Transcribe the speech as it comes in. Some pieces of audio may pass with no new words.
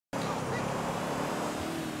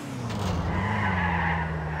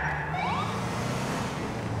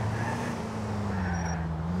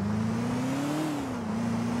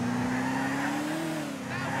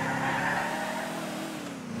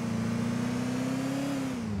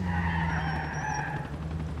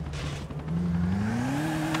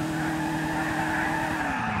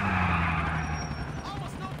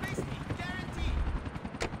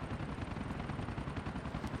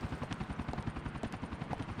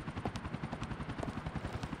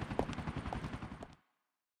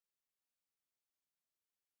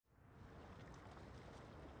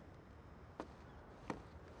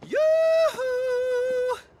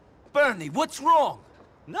Ernie, what's wrong?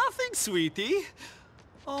 Nothing, sweetie.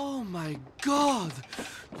 Oh my God.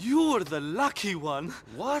 You were the lucky one.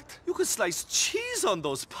 What? You could slice cheese on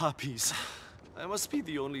those puppies. I must be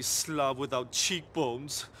the only slob without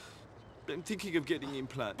cheekbones. I'm thinking of getting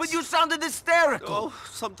implants. But you sounded hysterical. Oh,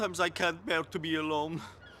 sometimes I can't bear to be alone.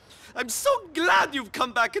 I'm so glad you've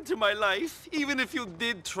come back into my life, even if you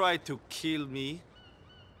did try to kill me.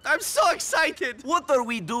 I'm so excited! What are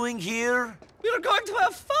we doing here? We're going to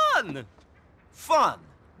have fun! Fun?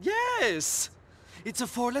 Yes! It's a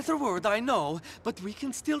four-letter word, I know, but we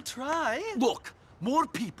can still try. Look, more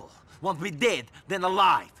people want me dead than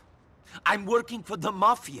alive. I'm working for the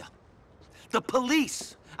Mafia. The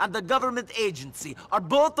police and the government agency are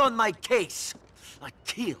both on my case. I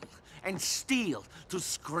kill and steal to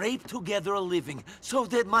scrape together a living so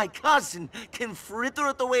that my cousin can fritter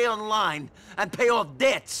it away online and pay off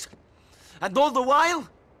debts. And all the while,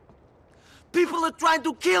 people are trying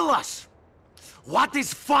to kill us. What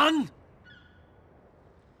is fun?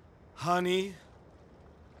 Honey,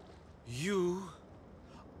 you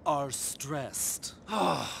are stressed.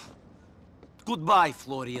 Goodbye,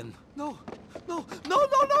 Florian. No,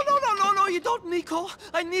 you don't, Nico.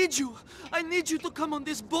 I need you. I need you to come on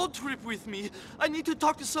this boat trip with me. I need to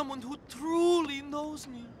talk to someone who truly knows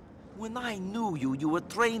me. When I knew you, you were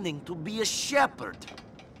training to be a shepherd.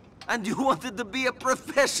 And you wanted to be a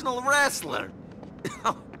professional wrestler.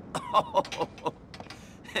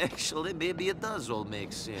 Actually, maybe it does all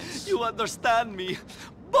make sense. You understand me.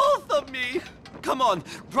 Both of me. Come on,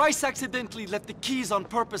 Bryce accidentally left the keys on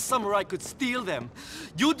purpose somewhere I could steal them.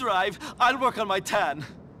 You drive, I'll work on my tan.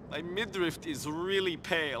 My midriff is really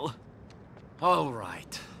pale. All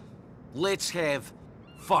right. Let's have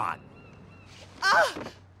fun.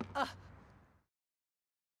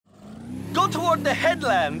 Go toward the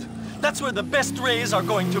headland. That's where the best rays are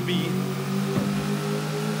going to be.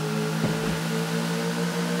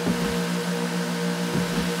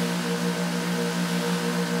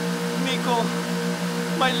 Nico,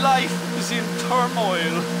 my life is in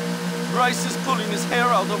turmoil. Bryce is pulling his hair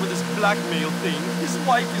out over this blackmail thing. His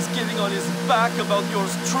wife is getting on his back about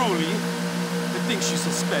yours truly. I think she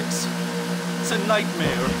suspects. It's a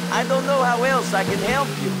nightmare. I don't know how else I can help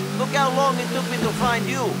you. Look how long it took me to find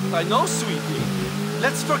you. I know, sweetie.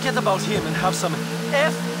 Let's forget about him and have some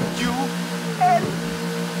F-U-N.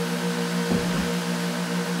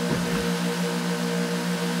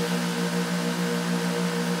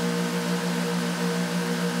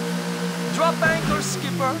 Drop anchor,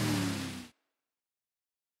 skipper.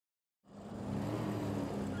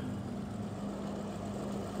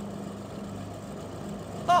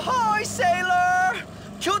 Ahoy, sailor!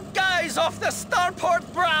 Cute guys off the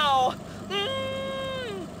starport brow!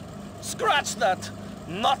 Scratch that!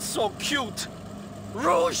 Not so cute!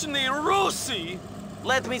 Różni Rusi!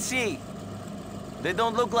 Let me see. They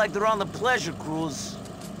don't look like they're on a pleasure cruise.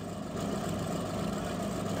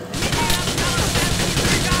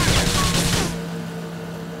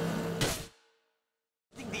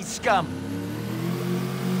 These scum.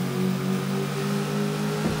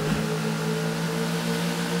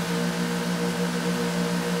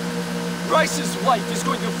 Bryce's wife is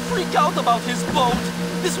going to freak out about his boat.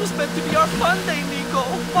 This was meant to be our fun day, Nico.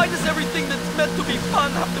 Why does everything that's meant to be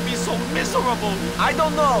fun have to be so miserable? I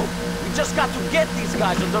don't know. We just got to get these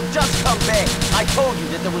guys or they'll just come back. I told you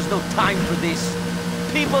that there was no time for this.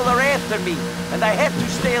 People are after me, and I have to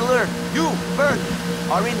stay alert. You, Bert,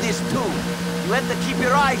 are in this too. You have to keep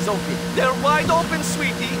your eyes open. They're wide open,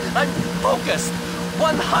 sweetie. I'm focused.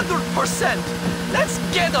 100%. Let's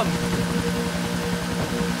get them.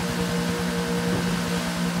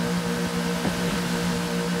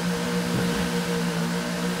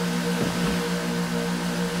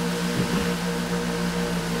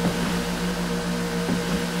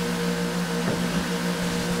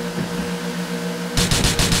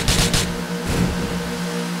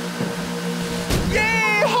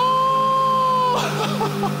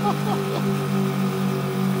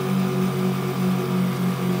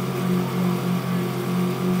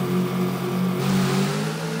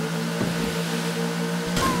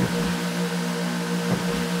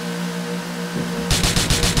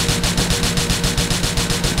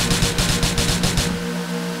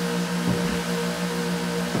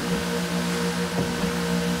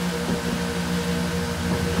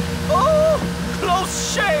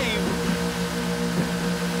 Shame!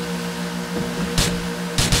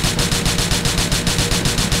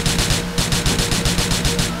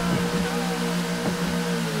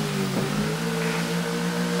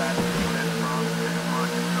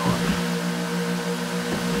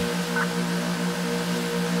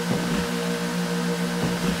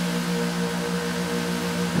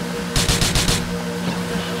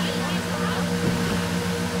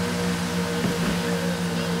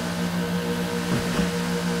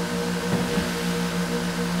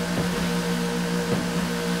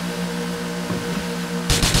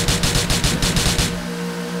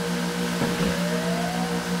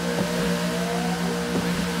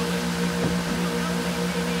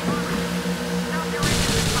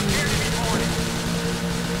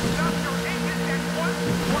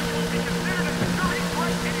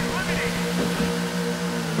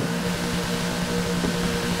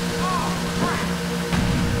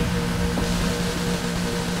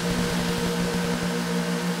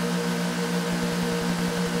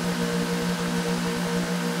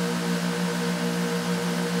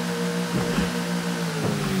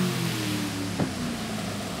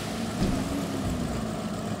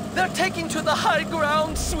 They're taking to the high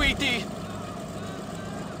ground, sweetie!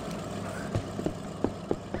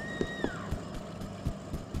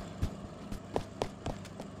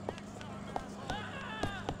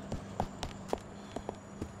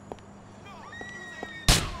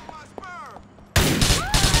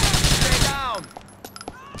 Stay down!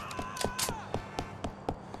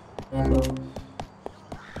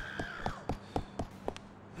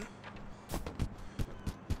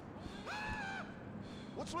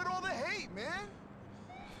 What's with all the hate, man?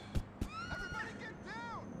 Everybody get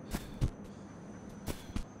down!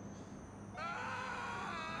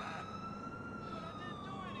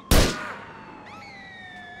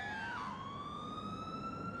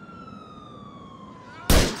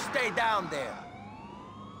 Stay down there!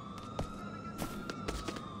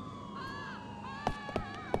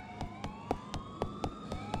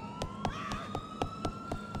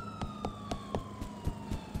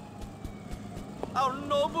 Our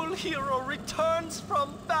noble hero returns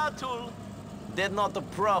from battle! They're not a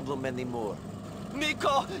problem anymore.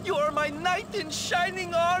 Nico, you are my knight in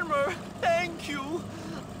shining armor! Thank you!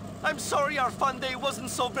 I'm sorry our fun day wasn't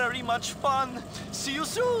so very much fun. See you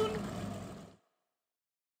soon!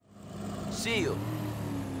 See you.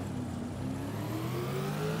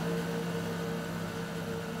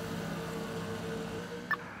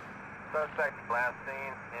 Suspect last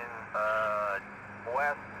seen in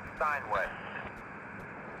West Steinway.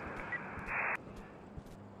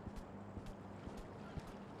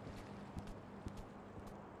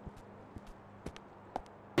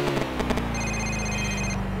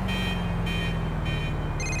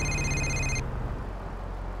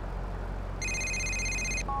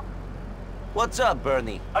 What's up,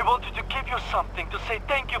 Bernie? I wanted to give you something to say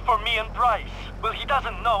thank you for me and Bryce. Well, he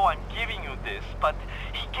doesn't know I'm giving you this, but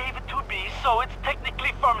he gave it to me, so it's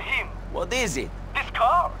technically from him. What is it? This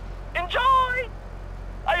car. Enjoy!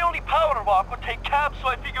 I only power walk or take cabs, so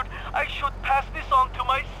I figured I should pass this on to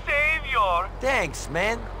my savior. Thanks,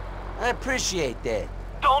 man. I appreciate that.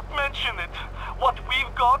 Don't mention it. What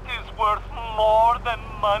we've got is worth more than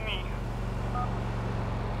money.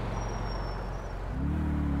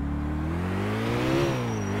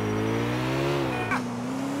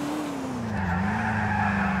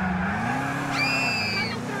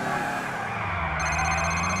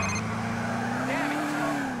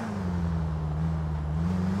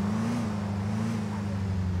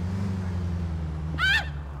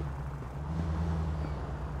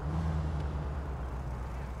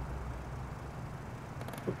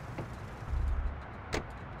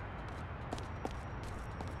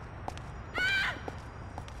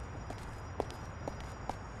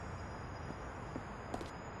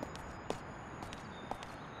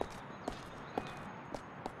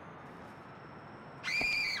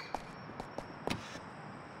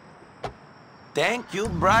 Thank you,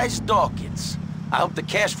 Bryce Dawkins. I hope the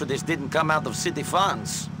cash for this didn't come out of city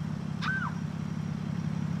funds.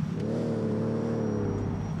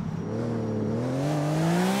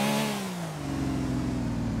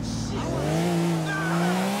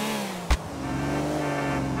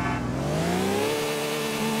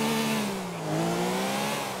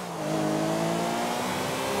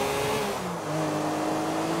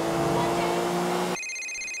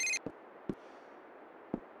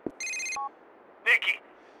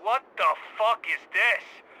 What the fuck is this?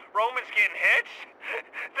 Roman's getting hits?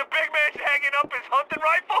 The big man's hanging up his hunting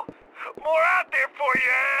rifle? More out there for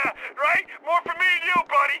you, right? More for me and you,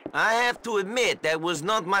 buddy. I have to admit, that was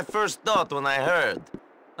not my first thought when I heard.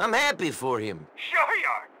 I'm happy for him. Sure you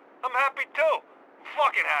are. I'm happy too.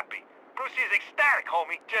 Fucking happy. Brucey is ecstatic,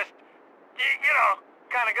 homie. Just, you know,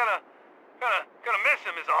 gonna miss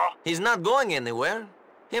him is all. He's not going anywhere.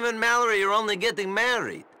 Him and Mallory are only getting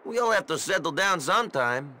married. We all have to settle down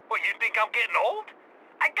sometime. What, you think I'm getting old?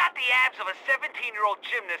 I got the abs of a 17-year-old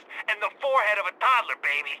gymnast and the forehead of a toddler,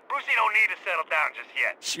 baby. Brucey don't need to settle down just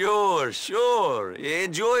yet. Sure.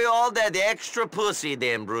 Enjoy all that extra pussy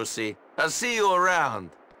then, Brucey. I'll see you around.